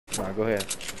Alright, go ahead.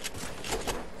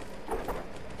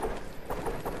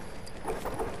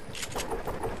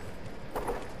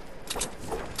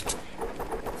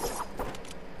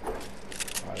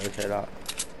 Alright, let's head out.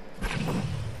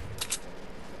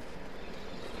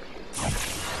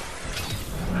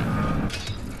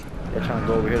 They're trying to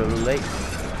go over here to Blue Lake.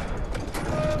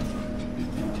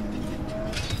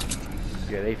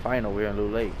 Yeah, they fighting over here in Blue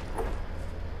Lake.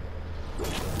 Some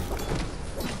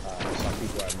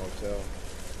people at motel.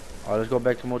 Alright, let's go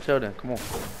back to motel then. Come on.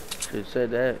 Should've said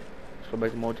that. Let's go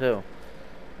back to motel.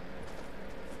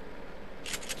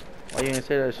 Why you didn't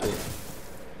say that shit?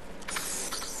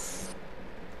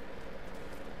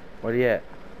 Where he at?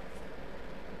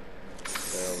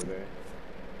 They're over there.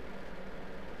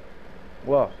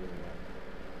 What?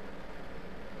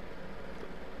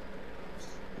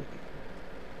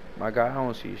 My guy, I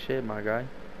don't see shit, my guy.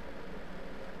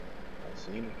 I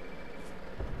seen it.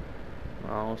 I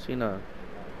don't see nothing.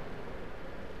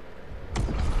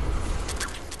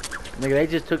 Nigga, they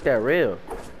just took that riff.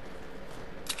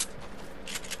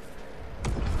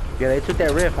 Yeah, they took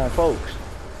that riff on folks.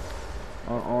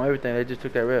 On everything, they just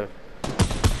took that riff.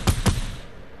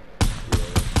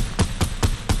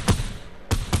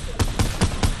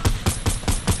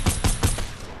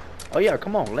 Oh yeah,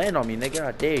 come on, land on me, nigga.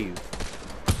 I dare you.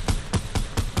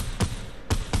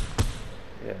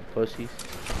 Yeah, pussies.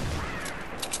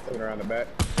 Looking around the back.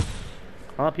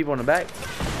 Huh? People in the back?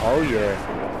 Oh yeah.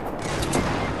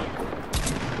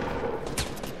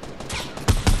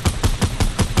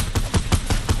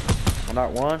 I'm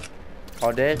not one.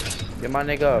 All dead. Get my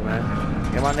nigga up, man.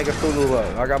 Get my nigga Fulu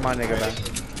up. I got my nigga, man.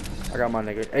 I got my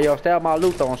nigga. Hey, yo, stay out my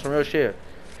loot, though, on some real shit.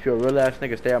 If you're a real ass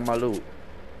nigga, stay out my loot.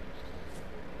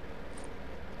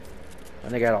 My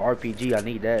nigga got an RPG. I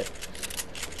need that.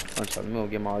 Let me go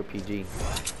get my RPG.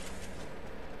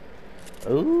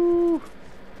 Ooh.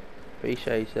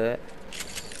 Appreciate that.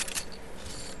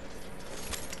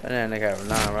 And then they got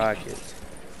 9 rockets.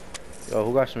 Yo,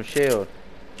 who got some shield?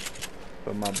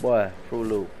 For my boy, Fruit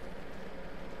Loop.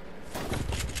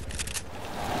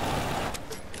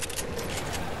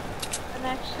 I'm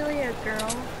actually a girl.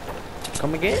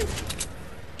 Come again?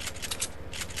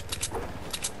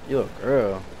 You a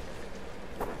girl.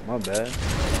 My bad.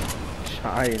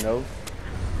 I didn't know.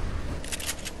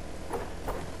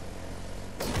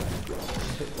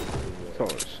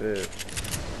 Oh shit.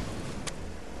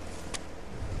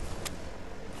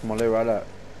 Come on, lay right up.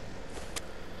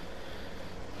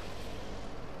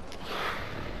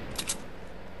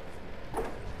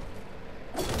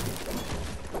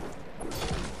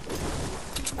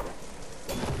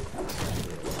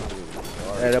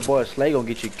 Hey, that boy Slay gonna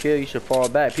get you killed. You should fall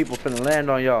back. People finna land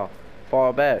on y'all.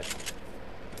 Fall back.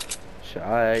 Shit,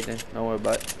 alright then. Don't worry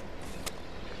about it.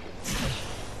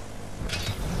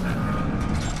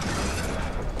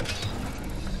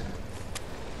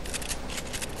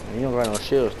 You don't got no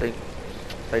shield. Stay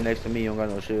next to me. You don't got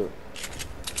no shield.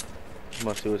 You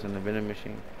must see what's in the vending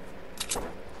machine.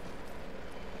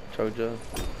 Chojo?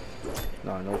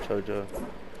 No, no Chojo.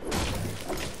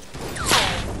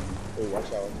 Oh,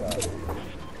 watch out.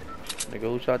 Nigga,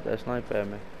 who shot that sniper at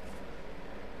me?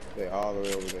 They all the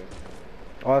way over there.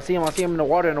 Oh, I see him in the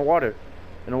water, in the water.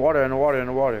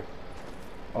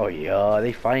 Oh yeah,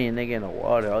 they fighting nigga in the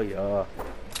water. Oh yeah.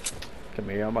 Come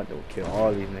here, I'm about to kill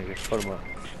all these niggas. Put them up.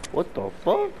 What the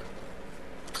fuck?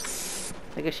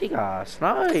 Nigga, she got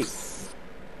sniped.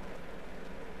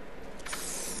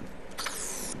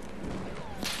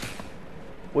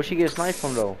 Where'd she get sniped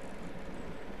from though?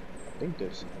 I think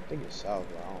it's south,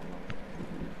 but I don't know.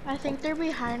 I think they're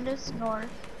behind us north.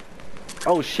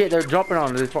 Oh shit, they're jumping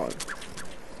on this part.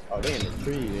 Oh, they in the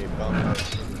tree. They bumping out.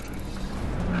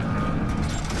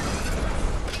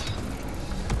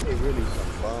 They really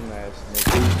some bum ass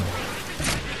niggas.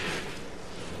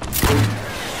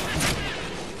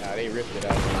 Nah, they ripped it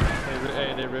out.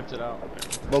 Hey, they ripped it out.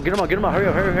 Bro, get him out, hurry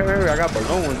up, hurry. I got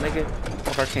balloons, nigga.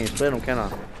 Fuck, I can't split them, can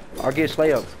I? I'll get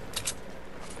Slay up.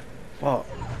 Fuck.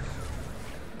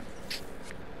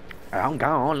 I'm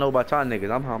gone. I don't know about y'all niggas.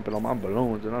 I'm humping on my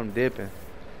balloons and I'm dipping.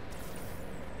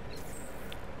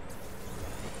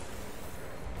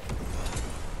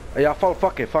 Hey, y'all follow.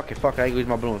 Fuck it. I ain't gonna use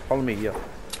my balloons. Follow me, yeah.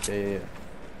 Yeah.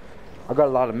 I got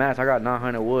a lot of mats. I got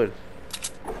 900 wood.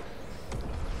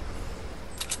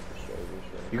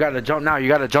 You gotta jump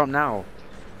now.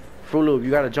 Fruit Loop,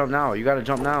 you gotta jump now.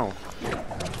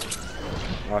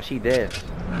 Oh, she dead.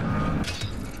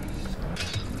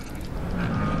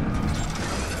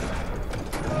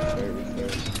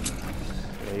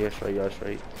 Yeah,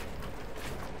 straight.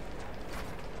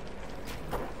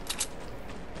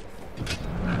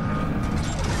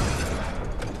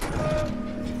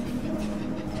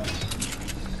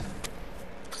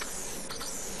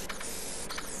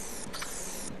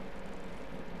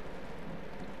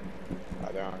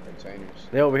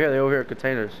 They over here. They over here.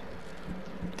 Containers.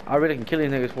 I really can kill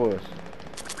these niggas for us.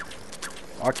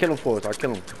 I'll kill them for us. I'll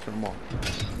kill them. Kill them all.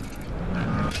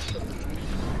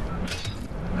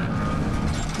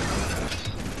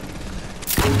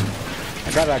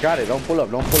 I got it. I got it. Don't pull up.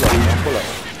 Don't pull up. Don't pull up.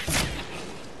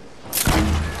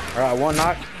 All right, one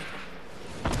knock.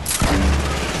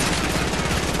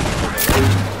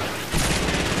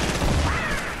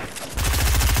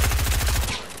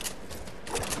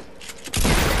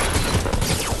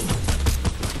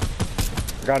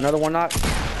 Got another one knock. Damn,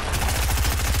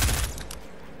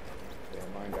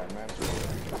 mine got max.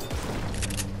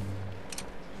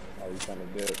 Oh, he's trying to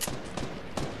dip.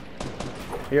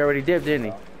 He already dipped, didn't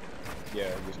he?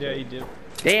 Yeah, Yeah, he did.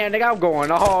 Damn, nigga, I'm going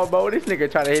all, bro. This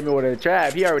nigga trying to hit me with a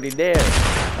trap. He already dead.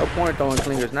 No point throwing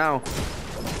clingers now.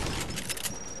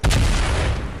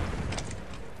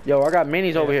 Yo, I got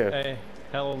minis over here. Hey,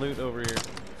 hella loot over here.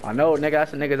 I know, nigga.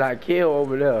 That's the niggas I kill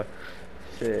over there.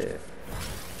 Shit.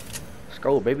 Let's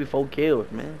go, baby. 4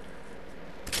 kills, man.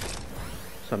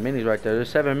 Some minis right there. There's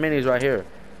 7 minis right here.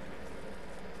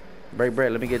 Break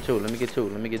bread. Let me get 2. Let me get 2.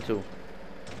 Let me get 2.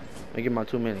 Let me get my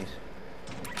 2 minis.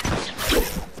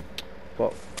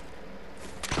 Fuck.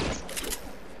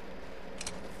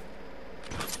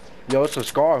 Yo, it's a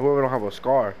scar. Whoever don't have a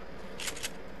scar.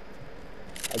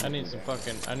 I need some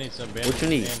bandages What you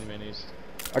need? and minis.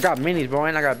 I got minis, bro,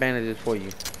 and I got bandages for you.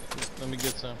 Let me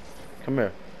get some. Come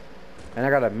here. And I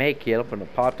got a make it. I'm finna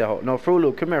pop that hole. No, Fruit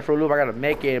Loop. Come here, Fruit Loop. I got a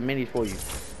make it and minis for you.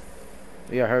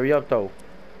 You gotta hurry up, though.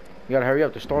 You gotta hurry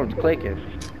up. The storm's clicking.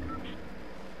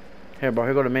 Here, bro.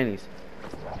 Here go the minis.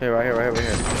 Here, right here, right here, right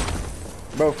here.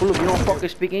 Bro, Fruit Loop, you don't fucking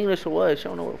speak English or what? She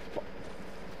don't know what the fuck.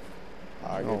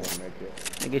 I get one make it.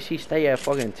 Nigga, she stay at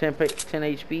fucking 10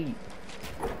 HP.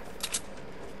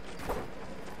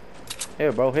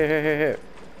 Here, bro. Here.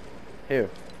 Here.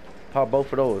 Pop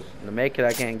both of those. The make it,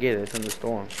 I can't get it. It's in the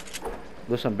storm.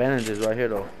 There's some bandages right here,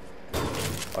 though.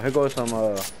 Oh, here goes some,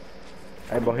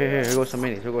 Hey, bro, here goes some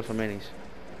minis. Here goes some minis.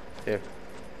 Here.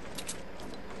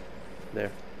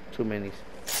 There. 2 minis.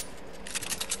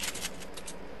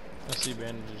 I see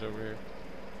bandages over here.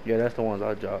 Yeah, that's the ones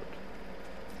I dropped.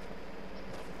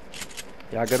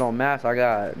 Yeah, I got on maps. I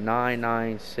got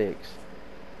 996.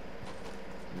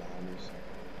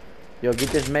 Yo, get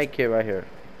this med kit right here.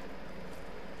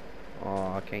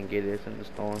 Oh, I can't get it. It's in the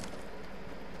storm.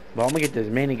 But I'm gonna get this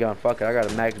minigun. Fuck it. I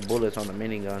got a max bullets on the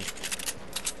minigun.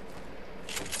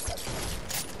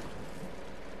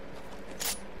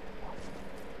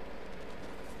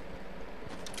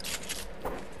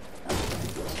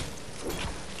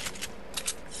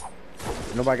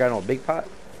 Nobody got no big pot?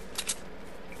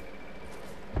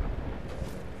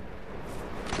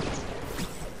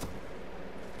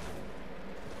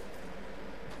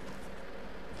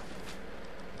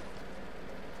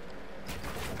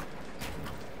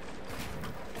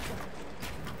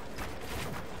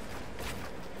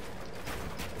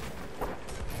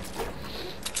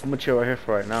 I'm gonna chill right here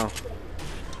for right now.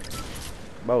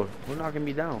 Bro, who's knocking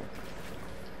me down?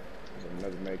 There's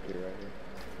another make it right here.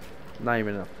 Not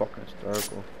even a fucking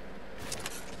circle.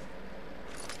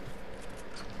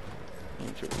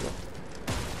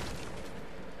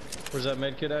 Where's that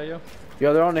med kit at, yo?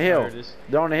 Yo, they're on the hill. There it is.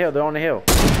 They're on the hill. They're on the hill.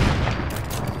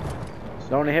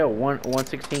 They're on the hill.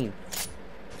 116.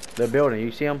 They're building.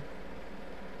 You see them?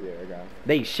 Yeah, I got him.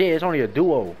 They shit. It's only a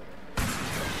duo.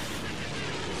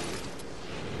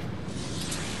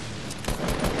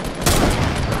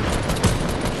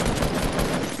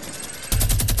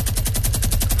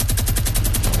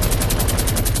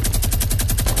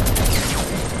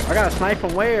 I got a snipe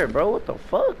from where, bro? What the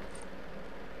fuck?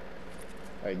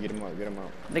 Hey, get him up, get him up.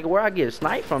 Nigga, where I get a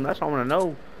snipe from? That's what I want to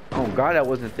know. Oh, God, that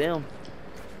wasn't them.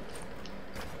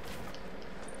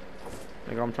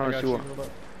 Nigga, I'm trying to see what...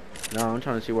 No, I'm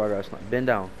trying to see where I got a snipe. Bend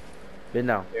down. Bend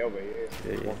down. They over here.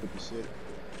 Yeah, yeah. 156.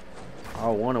 I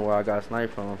wonder where I got a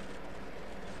snipe from.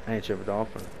 I ain't tripping off.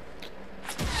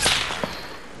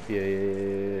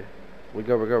 Yeah. We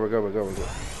go.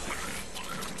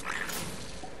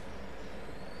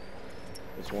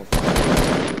 This one.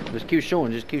 Just keep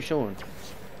shooting.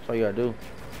 That's all you gotta do.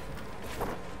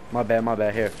 My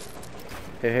bad. Here.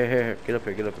 Get up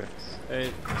here.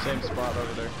 Hey, same spot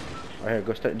over there. Right here.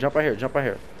 Go jump right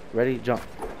here. Ready? Jump.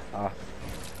 Ah.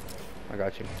 I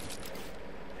got you.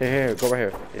 Here. Go right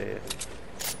here. Yeah.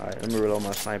 Alright, let me reload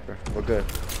my sniper. We're good.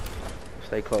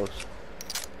 Stay close.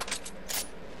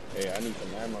 Hey, I need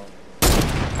some ammo.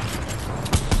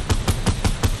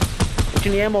 What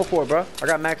you need ammo for, bro? I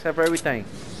got max up for everything.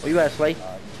 Oh, you got Slay?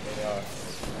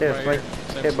 Here, Right Slay.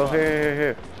 here. Here, bro. Spot.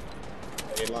 Here.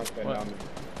 Hey, launch pad What? down me.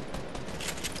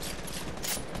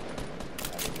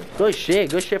 Good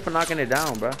shit for knocking it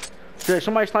down, bro. Shit,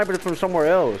 somebody sniping it from somewhere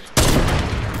else.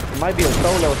 It might be a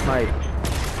solo snipe.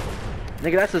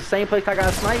 Nigga, that's the same place I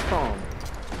got sniped from.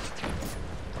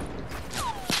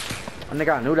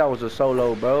 Nigga, I knew that was a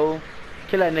solo, bro.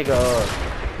 Kill that nigga up.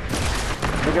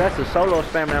 Nigga, that's a solo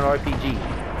spamming that RPG.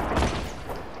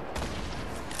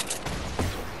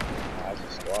 That's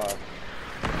a squad.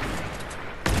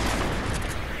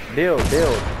 Build.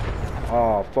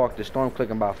 Oh, fuck, the storm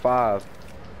clicking by 5.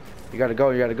 You gotta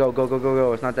go.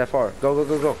 Go. It's not that far. Go.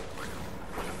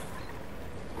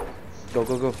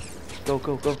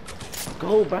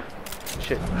 Go, bro.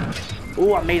 Shit.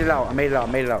 Ooh, I made it out.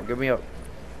 Get me up.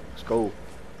 Let's go.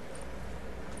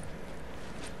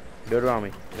 Build around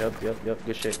me. Yep.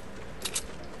 Good shit.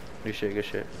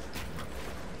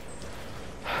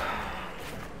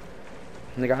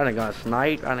 Nigga, I done got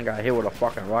sniped. I done got hit with a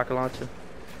fucking rocket launcher.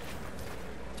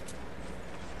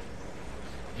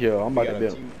 Yo, I'm about to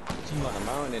build. Team on the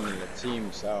mountain and the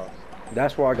team south.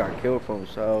 That's where I got killed from,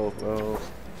 so, bro.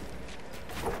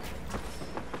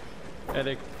 Hey, I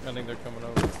think they're coming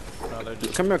over. No, they're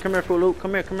just... Come here, Fruit Loop.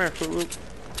 Fruit Loop.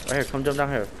 Right here, come jump down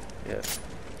here. Yeah.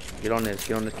 Get on this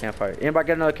campfire. Anybody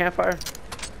got another campfire?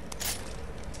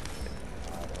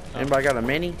 No. Anybody got a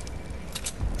mini?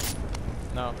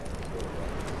 No.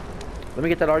 Let me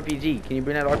get that RPG. Can you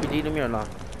bring that RPG to me or not?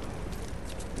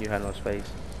 You have no space.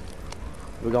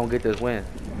 We're gonna get this win.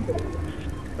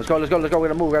 Let's go. We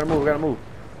gotta move.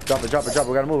 Drop it. We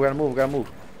gotta move.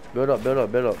 Build up.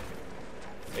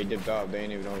 They dipped off. They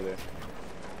ain't even over there.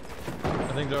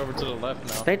 I think they're over to the left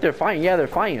now. I think they're fighting. Yeah, they're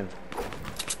fighting.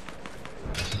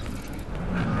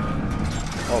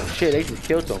 Oh shit, they just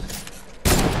killed them.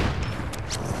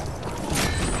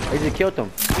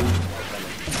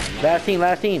 Last team.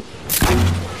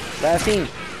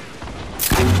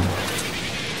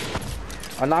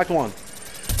 I knocked one.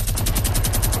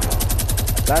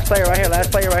 Last player right here. Nah,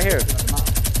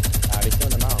 they still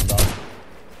in the mountain, dog.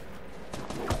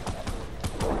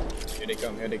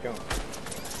 Here they come.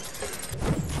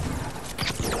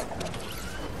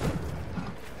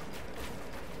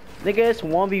 Nigga, it's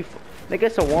 1v. Nigga,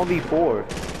 it's a 1v4.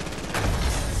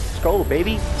 Let's go,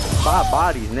 baby. 5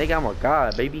 bodies, nigga. I'm a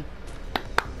god, baby.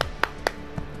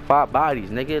 5 bodies,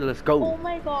 nigga. Let's go. Oh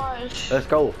my gosh. Let's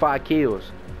go. 5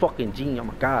 kills. Fucking G. I'm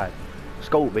a god. Let's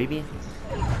go, baby.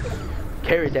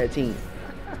 Carried that team.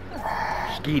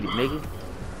 Skeet it, nigga.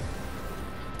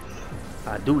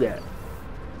 I do that.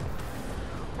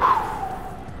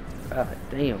 God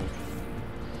damn.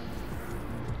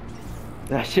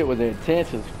 That shit was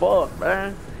intense as fuck,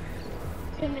 man.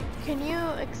 Can you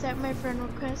accept my friend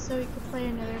request so we can play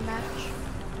another match?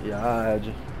 Yeah, I had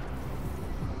you.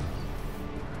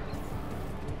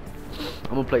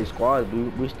 I'm gonna play squad,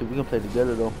 but we can play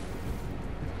together though.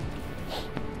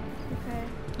 Okay.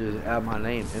 Just add my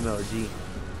name, MLG.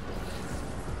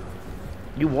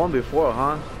 You won before,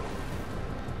 huh?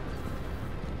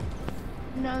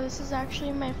 No, this is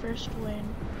actually my first win.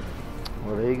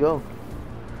 Well, there you go.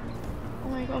 Oh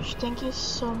my gosh, thank you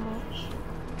so much.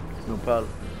 No problem.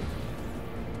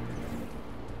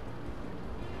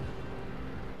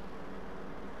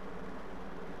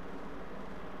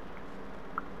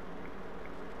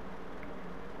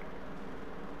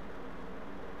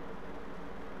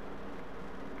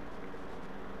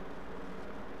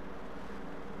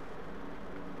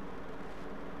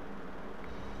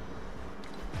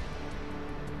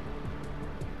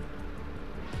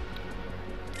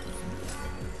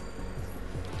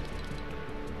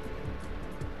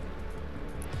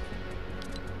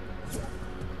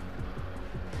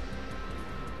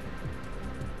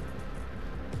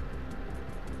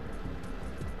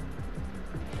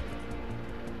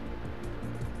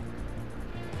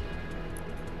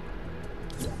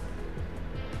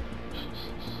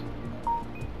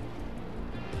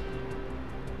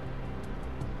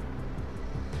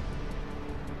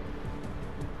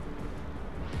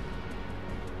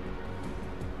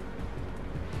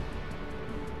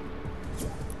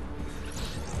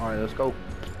 Alright, let's go.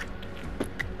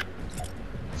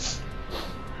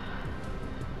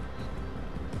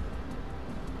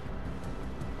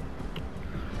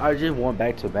 I just won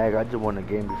back to back. I just won a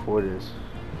game before this.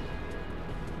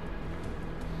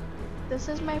 This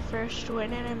is my first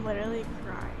win and I'm literally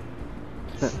crying.